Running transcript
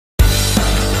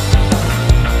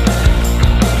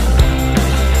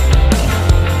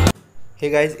Hey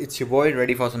guys, it's your boy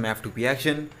ready for some F2P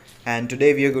action, and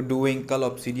today we are doing Cull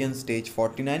Obsidian stage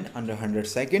 49 under 100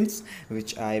 seconds,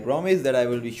 which I promise that I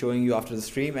will be showing you after the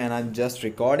stream. And I'm just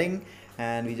recording,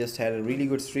 and we just had a really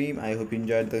good stream. I hope you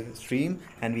enjoyed the stream.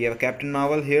 And we have Captain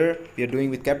Marvel here. We are doing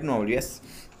with Captain Marvel, yes.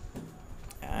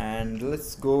 And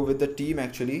let's go with the team.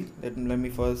 Actually, let me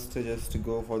first just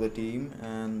go for the team.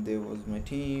 And there was my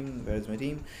team. Where is my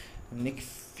team? Nick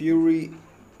Fury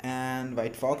and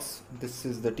White Fox. This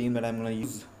is the team that I'm gonna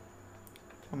use.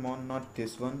 Come on, not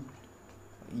this one.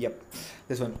 Yep,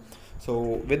 this one.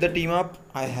 So with the team up,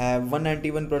 I have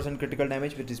 191% critical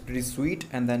damage, which is pretty sweet,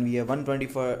 and then we have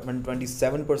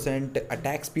 127%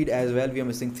 attack speed as well. We are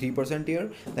missing 3%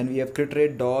 here. Then we have crit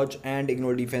rate, dodge, and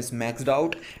ignore defense maxed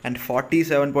out, and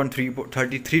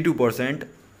 47.32%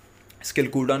 skill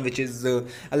cooldown, which is a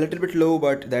little bit low,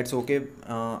 but that's okay.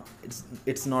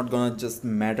 It's not gonna just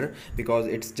matter because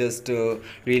it's just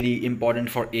really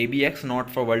important for ABX, not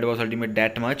for World Wars Ultimate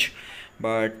that much.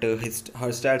 But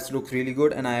her stats look really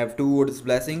good, and I have 2 Wood's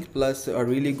blessings plus a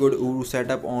really good Uru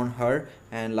setup on her,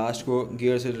 and last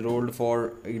gears is rolled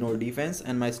for defense,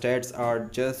 and my stats are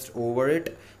just over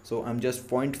it, so I'm just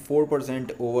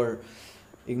 0.4% over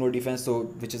ignore defense, so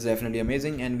which is definitely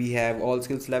amazing. And we have all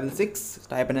skills level 6.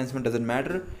 Type enhancement doesn't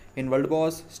matter. In world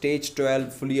boss stage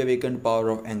 12, fully awakened power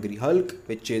of Angry Hulk,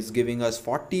 which is giving us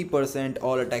 40%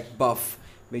 all attack buff,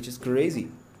 which is crazy.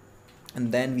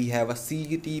 And then we have a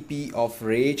CTP of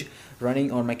Rage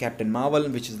running on my Captain Marvel,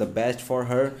 which is the best for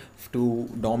her to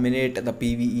dominate the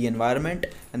PvE environment.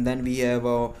 And then we have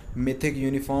a mythic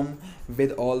uniform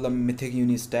with all the mythic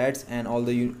uni stats, and all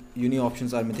the uni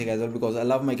options are mythic as well, because I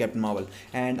love my Captain Marvel.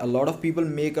 And a lot of people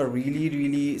make a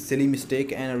really silly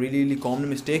mistake and a really common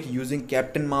mistake using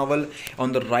Captain Marvel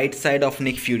on the right side of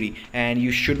Nick Fury, and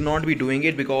you should not be doing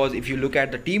it, because if you look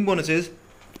at the team bonuses,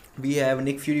 we have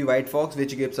Nick Fury White Fox,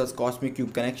 which gives us cosmic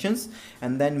cube connections,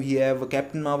 and then we have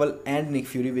Captain Marvel and Nick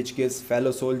Fury, which gives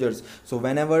fellow soldiers. So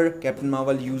whenever Captain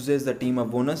Marvel uses the team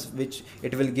up bonus, which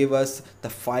it will give us the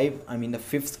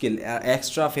fifth skill,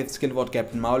 extra fifth skill for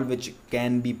Captain Marvel, which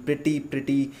can be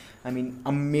pretty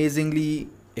amazingly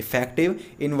effective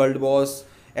in world wars,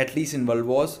 at least in world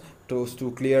wars,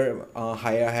 to clear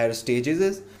higher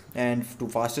stages and to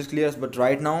fastest clears. But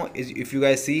right now, if you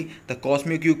guys see, the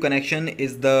cosmic cube connection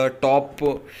is the top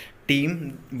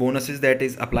team bonuses that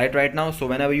is applied right now. So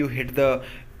whenever you hit the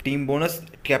team bonus,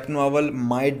 Captain Marvel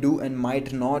might do and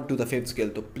might not do the fifth skill,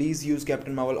 so please use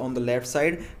Captain Marvel on the left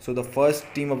side. So the first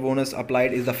team up bonus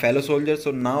applied is the fellow soldier.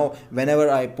 So now whenever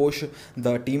I push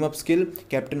the team up skill,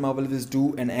 Captain Marvel will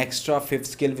do an extra fifth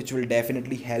skill, which will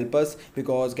definitely help us,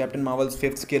 because Captain Marvel's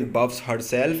fifth skill buffs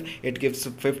herself. It gives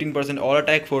 15% all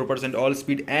attack, 4% all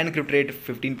speed, and crit rate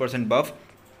 15% buff.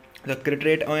 The crit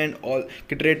rate and all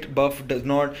crit rate buff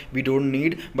we don't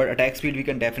need, but attack speed we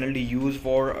can definitely use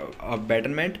for a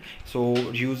betterment. So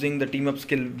using the team up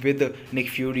skill with Nick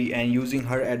Fury and using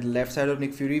her at the left side of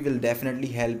Nick Fury will definitely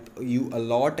help you a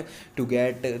lot to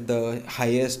get the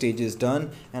higher stages done.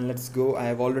 And let's go. I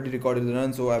have already recorded the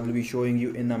run, so I will be showing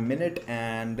you in a minute.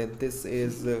 And this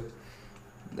is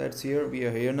that's here. We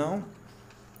are here now.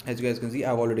 As you guys can see,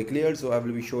 I've already cleared, so I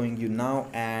will be showing you now,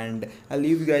 and I'll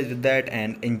leave you guys with that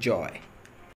and enjoy.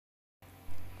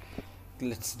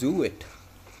 Let's do it.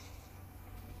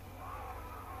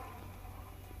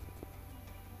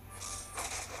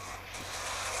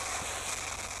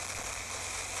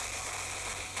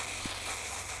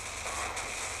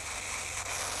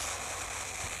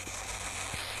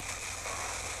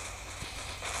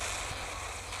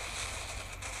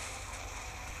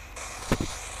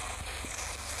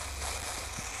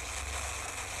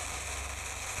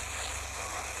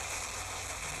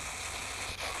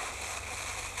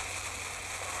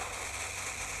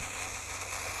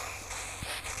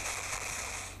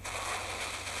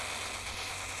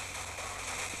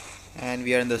 And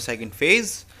we are in the second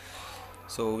phase,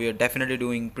 so we are definitely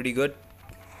doing pretty good.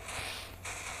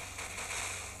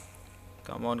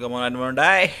 Come on, I don't want to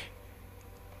die.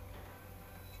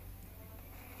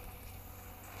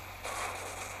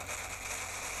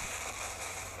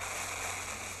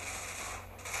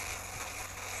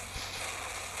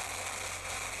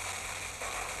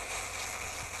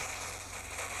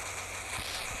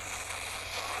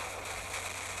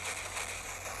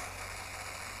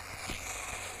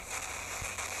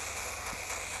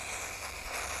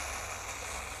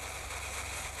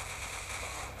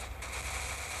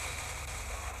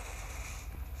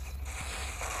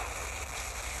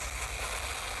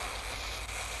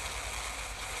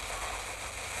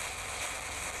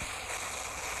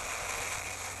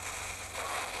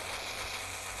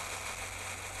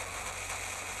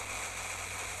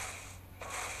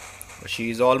 She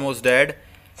is almost dead,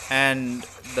 and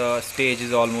the stage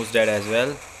is almost dead as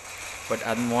well. But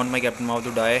I don't want my Captain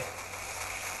Marvel to die.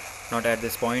 Not at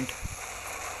this point.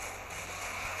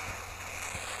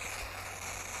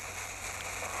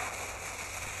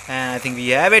 And I think we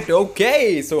have it.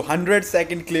 Okay, so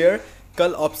 100-second clear.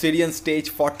 Cull Obsidian stage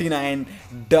 49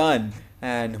 done.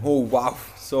 And oh wow.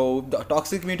 So the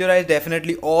toxic meteorite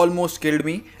definitely almost killed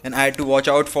me, and I had to watch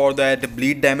out for that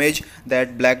bleed damage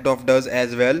that Black Dwarf does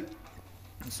as well.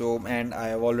 So, and I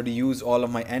have already used all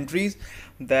of my entries.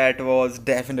 That was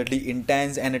definitely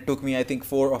intense, and it took me I think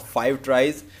 4 or 5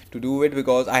 tries to do it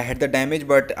because I had the damage,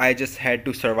 but I just had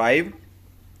to survive.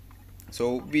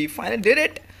 So we finally did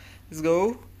it. Let's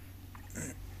go.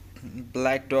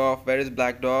 Black Dwarf, where is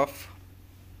Black Dwarf?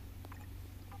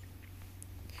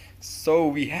 So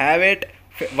we have it,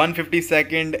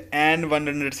 152nd and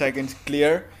 100 seconds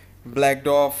clear. Black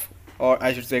Dwarf, or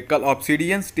I should say Cull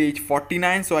Obsidian stage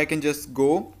 49. So I can just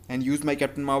go and use my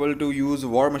Captain Marvel to use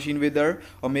War Machine with her,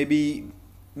 or maybe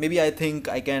I think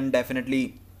I can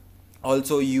definitely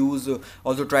also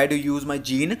try to use my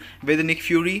Jean with Nick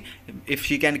Fury if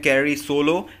she can carry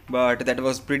solo. But that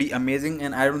was pretty amazing,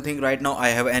 and I don't think right now I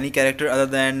have any character other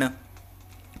than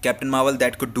Captain Marvel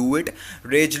that could do it.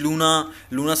 Rage Luna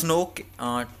Snoke.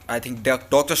 I think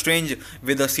Doctor Strange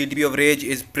with the CTP of Rage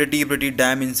is pretty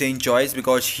damn insane choice,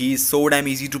 because he's so damn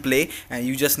easy to play and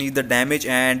you just need the damage,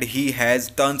 and he has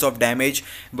tons of damage.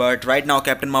 But right now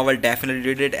Captain Marvel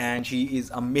definitely did it, and she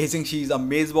is amazing. She is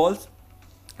amazeballs.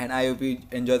 And I hope you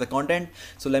enjoy the content.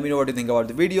 So let me know what you think about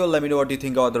the video, let me know what you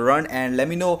think about the run, and let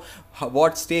me know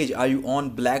what stage are you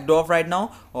on Black Dwarf right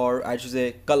now, or I should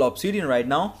say Cull Obsidian right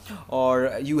now,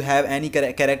 or you have any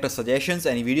character suggestions,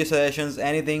 any video suggestions,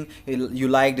 anything you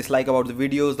like, dislike about the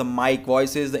videos, the mic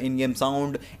voices, the in-game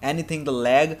sound, anything, the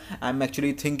lag. I'm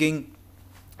actually thinking,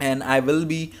 and I will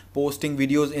be posting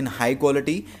videos in high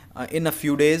quality in a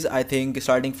few days, I think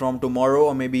starting from tomorrow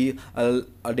or maybe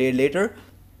a day later,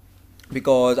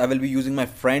 because I will be using my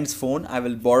friend's phone. I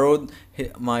will borrow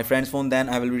my friend's phone, then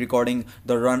I will be recording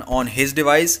the run on his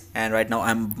device, and right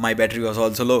now my battery was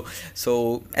also low.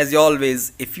 So as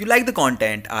always, if you like the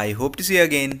content, I hope to see you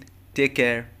again. Take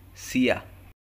care. See ya.